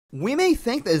We may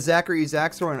think that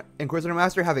Zacharyzaxor and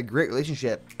Inquisitormaster have a great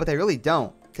relationship, but they really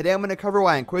don't. Today I'm going to cover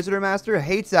why Inquisitormaster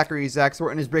hates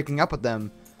Zacharyzaxor and is breaking up with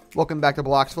them. Welcome back to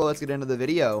Blox Flow, let's get into the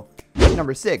video.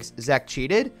 Number 6. Zach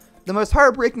cheated? The most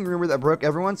heartbreaking rumor that broke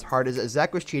everyone's heart is that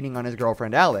Zach was cheating on his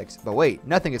girlfriend Alex. But wait,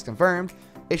 nothing is confirmed.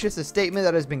 It's just a statement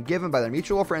that has been given by their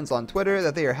mutual friends on Twitter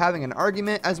that they are having an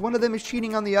argument as one of them is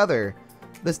cheating on the other.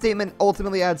 The statement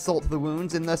ultimately adds salt to the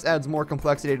wounds and thus adds more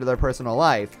complexity to their personal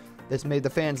life. This made the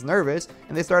fans nervous,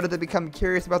 and they started to become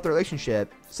curious about their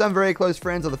relationship. Some very close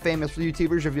friends of the famous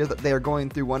YouTubers revealed that they are going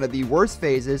through one of the worst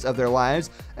phases of their lives,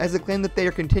 as they claim that they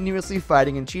are continuously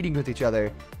fighting and cheating with each other.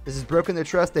 This has broken the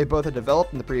trust they both had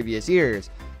developed in the previous years.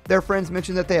 Their friends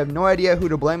mentioned that they have no idea who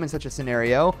to blame in such a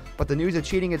scenario, but the news of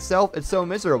cheating itself is so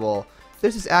miserable.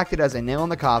 This has acted as a nail in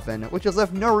the coffin, which has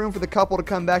left no room for the couple to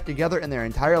come back together in their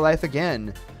entire life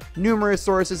again. Numerous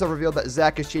sources have revealed that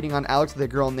Zach is cheating on Alex with a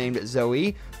girl named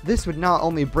Zoe. This would not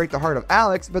only break the heart of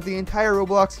Alex, but the entire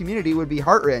Roblox community would be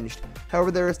heart-wrenched.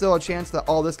 However, there is still a chance that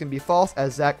all this can be false,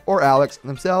 as Zach or Alex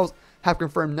themselves have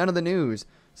confirmed none of the news.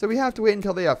 So we have to wait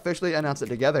until they officially announce it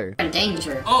together.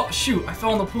 Danger. Oh shoot, I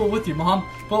fell in the pool with you, Mom.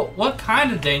 But what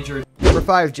kind of danger? Number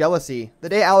 5. Jealousy. The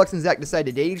day Alex and Zach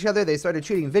decided to date each other, they started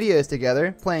shooting videos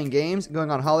together, playing games,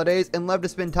 going on holidays, and loved to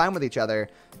spend time with each other.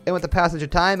 And with the passage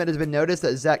of time, it has been noticed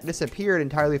that Zach disappeared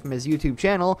entirely from his YouTube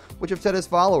channel, which upset his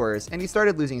followers, and he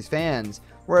started losing his fans.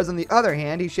 Whereas on the other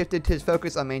hand, he shifted his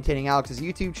focus on maintaining Alex's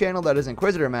YouTube channel, that is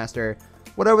Inquisitormaster.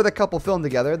 Whatever the couple filmed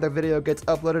together, the video gets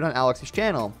uploaded on Alex's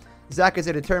channel. Zach is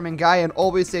a determined guy and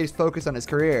always stays focused on his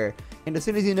career, and as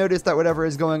soon as he noticed that whatever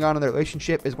is going on in their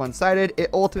relationship is one-sided, it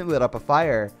ultimately lit up a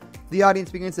fire. The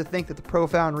audience begins to think that the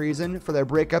profound reason for their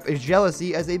breakup is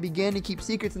jealousy, as they began to keep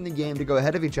secrets in the game to go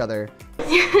ahead of each other.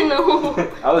 No.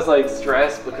 I was like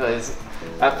stressed because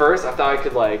at first I thought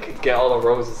I could get all the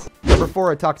roses. Number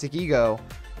 4. A toxic ego.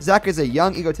 Zach is a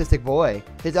young, egotistic boy.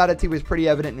 His attitude was pretty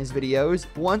evident in his videos.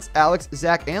 Once Alex,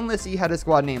 Zach, and Lissy had a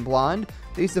squad named Blonde.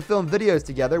 They used to film videos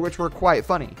together, which were quite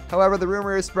funny. However, the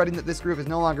rumor is spreading that this group is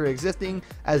no longer existing,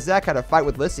 as Zach had a fight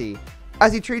with Lissy,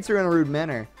 as he treats her in a rude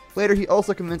manner. Later, he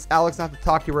also convinced Alex not to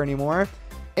talk to her anymore.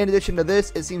 In addition to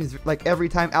this, it seems like every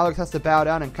time Alex has to bow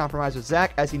down and compromise with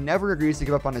Zach, as he never agrees to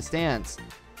give up on his stance.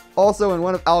 Also, in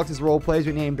one of Alex's role plays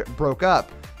we named Broke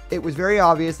Up, it was very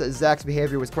obvious that Zach's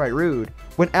behavior was quite rude.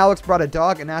 When Alex brought a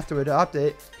dog and asked to adopt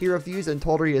it, he refused and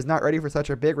told her he is not ready for such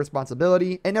a big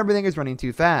responsibility and everything is running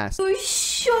too fast. You're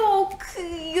so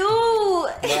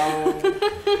cute.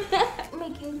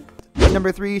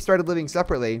 Number 3. Started living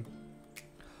separately.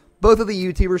 Both of the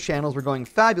YouTubers' channels were going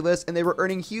fabulous and they were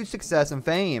earning huge success and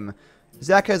fame.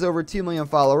 Zach has over 2 million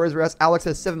followers, whereas Alex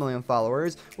has 7 million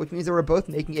followers, which means they were both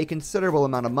making a considerable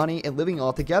amount of money and living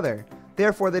all together.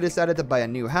 Therefore, they decided to buy a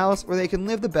new house where they can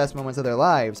live the best moments of their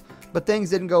lives. But things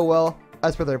didn't go well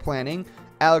as per their planning.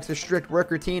 Alex's strict work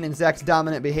routine and Zach's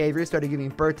dominant behavior started giving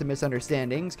birth to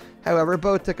misunderstandings. However,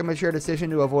 both took a mature decision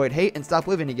to avoid hate and stop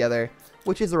living together,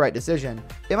 which is the right decision.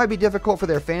 It might be difficult for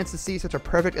their fans to see such a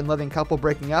perfect and loving couple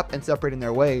breaking up and separating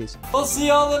their ways. We'll see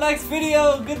you on the next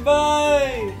video.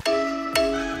 Goodbye.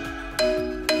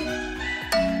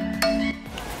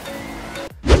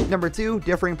 Number 2.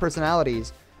 Differing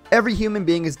personalities. Every human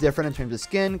being is different in terms of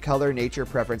skin, color, nature,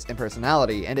 preference, and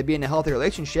personality, and to be in a healthy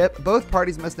relationship, both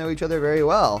parties must know each other very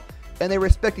well, and they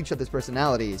respect each other's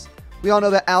personalities. We all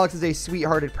know that Alex is a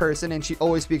sweet-hearted person and she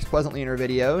always speaks pleasantly in her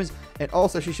videos, and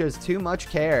also she shows too much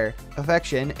care,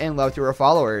 affection, and love to her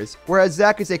followers. Whereas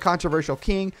Zach is a controversial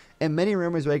king and many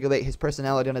rumors regulate his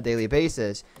personality on a daily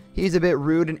basis. He's a bit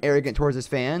rude and arrogant towards his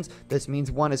fans. This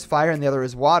means one is fire and the other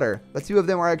is water. The two of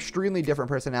them are extremely different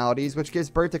personalities, which gives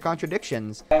birth to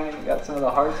contradictions. You got some of the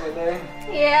hearts right there?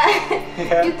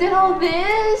 Yeah. You did all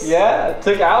this? Yeah, it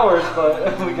took hours,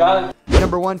 but we got it.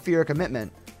 Number 1. Fear of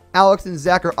commitment. Alex and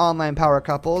Zach are online power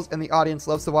couples, and the audience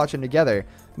loves to watch them together.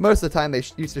 Most of the time, they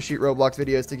used to shoot Roblox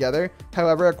videos together.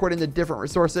 However, according to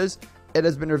different sources, it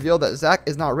has been revealed that Zach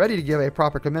is not ready to give a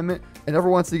proper commitment and never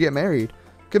wants to get married.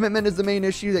 Commitment is the main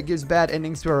issue that gives bad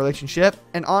endings to a relationship,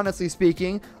 and honestly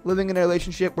speaking, living in a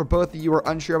relationship where both of you are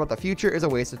unsure about the future is a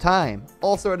waste of time.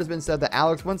 Also, it has been said that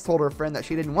Alex once told her friend that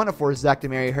she didn't want to force Zach to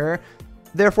marry her,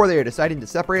 therefore they are deciding to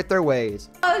separate their ways.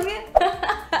 Okay.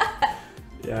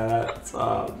 Yeah, it's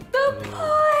The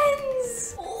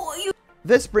puns. Oh,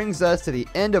 This brings us to the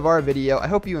end of our video. I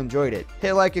hope you enjoyed it.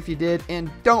 Hit like if you did, and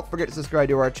don't forget to subscribe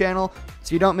to our channel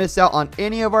so you don't miss out on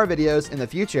any of our videos in the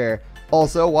future.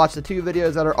 Also, watch the 2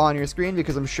 videos that are on your screen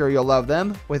because I'm sure you'll love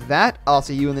them. With that, I'll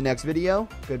see you in the next video.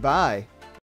 Goodbye.